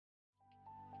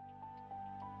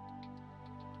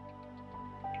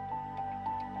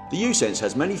The uSense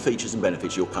has many features and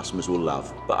benefits your customers will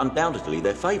love, but undoubtedly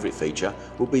their favourite feature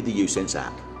will be the uSense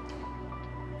app.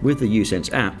 With the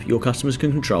uSense app, your customers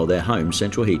can control their home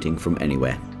central heating from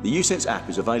anywhere. The uSense app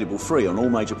is available free on all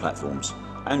major platforms,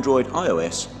 Android,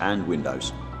 iOS and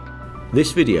Windows.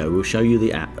 This video will show you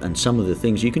the app and some of the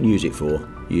things you can use it for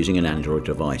using an Android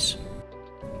device.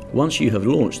 Once you have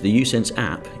launched the uSense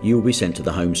app, you will be sent to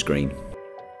the home screen.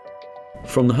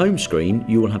 From the home screen,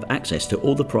 you will have access to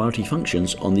all the priority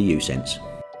functions on the uSense.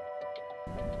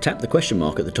 Tap the question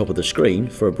mark at the top of the screen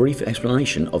for a brief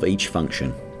explanation of each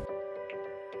function.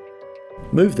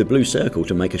 Move the blue circle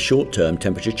to make a short-term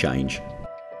temperature change.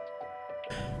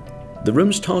 The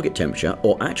room's target temperature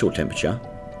or actual temperature,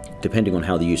 depending on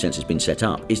how the uSense has been set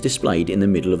up, is displayed in the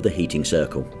middle of the heating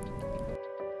circle.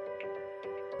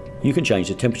 You can change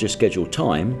the temperature schedule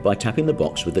time by tapping the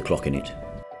box with the clock in it.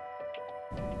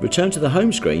 Return to the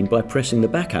home screen by pressing the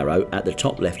back arrow at the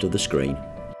top left of the screen.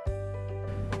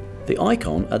 The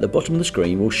icon at the bottom of the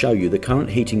screen will show you the current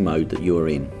heating mode that you are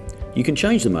in. You can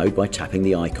change the mode by tapping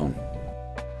the icon.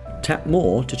 Tap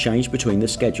More to change between the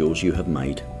schedules you have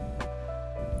made.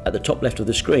 At the top left of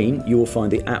the screen, you will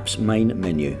find the app's main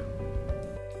menu.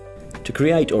 To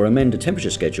create or amend a temperature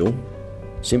schedule,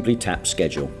 simply tap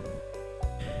Schedule.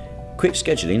 Quick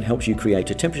scheduling helps you create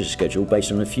a temperature schedule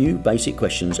based on a few basic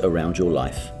questions around your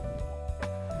life.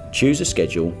 Choose a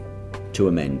schedule to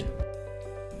amend.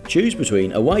 Choose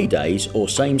between away days or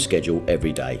same schedule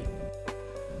every day.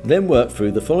 Then work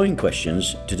through the following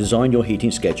questions to design your heating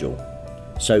schedule.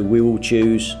 So we will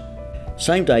choose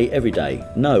same day every day.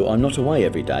 No, I'm not away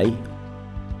every day.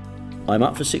 I'm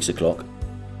up for 6 o'clock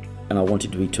and I want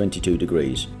it to be 22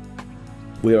 degrees.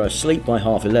 We are asleep by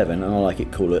 11:30 and I like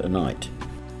it cooler at night.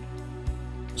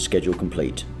 Schedule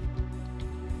complete.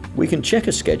 We can check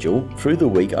a schedule through the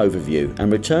week overview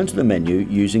and return to the menu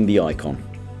using the icon.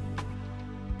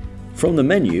 From the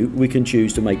menu, we can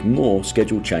choose to make more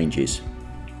schedule changes.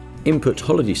 Input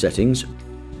holiday settings,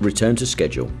 return to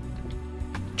schedule.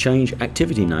 Change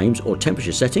activity names or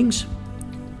temperature settings,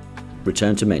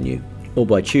 return to menu. Or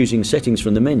by choosing settings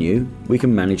from the menu, we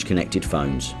can manage connected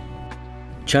phones.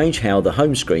 Change how the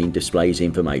home screen displays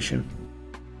information.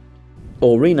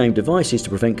 Or rename devices to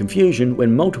prevent confusion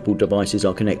when multiple devices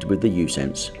are connected with the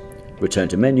uSense. Return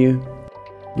to menu,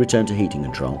 return to heating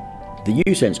control. The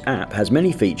uSense app has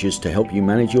many features to help you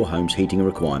manage your home's heating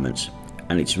requirements,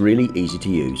 and it's really easy to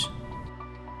use.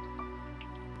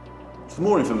 For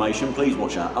more information, please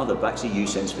watch our other Baxi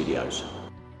uSense videos.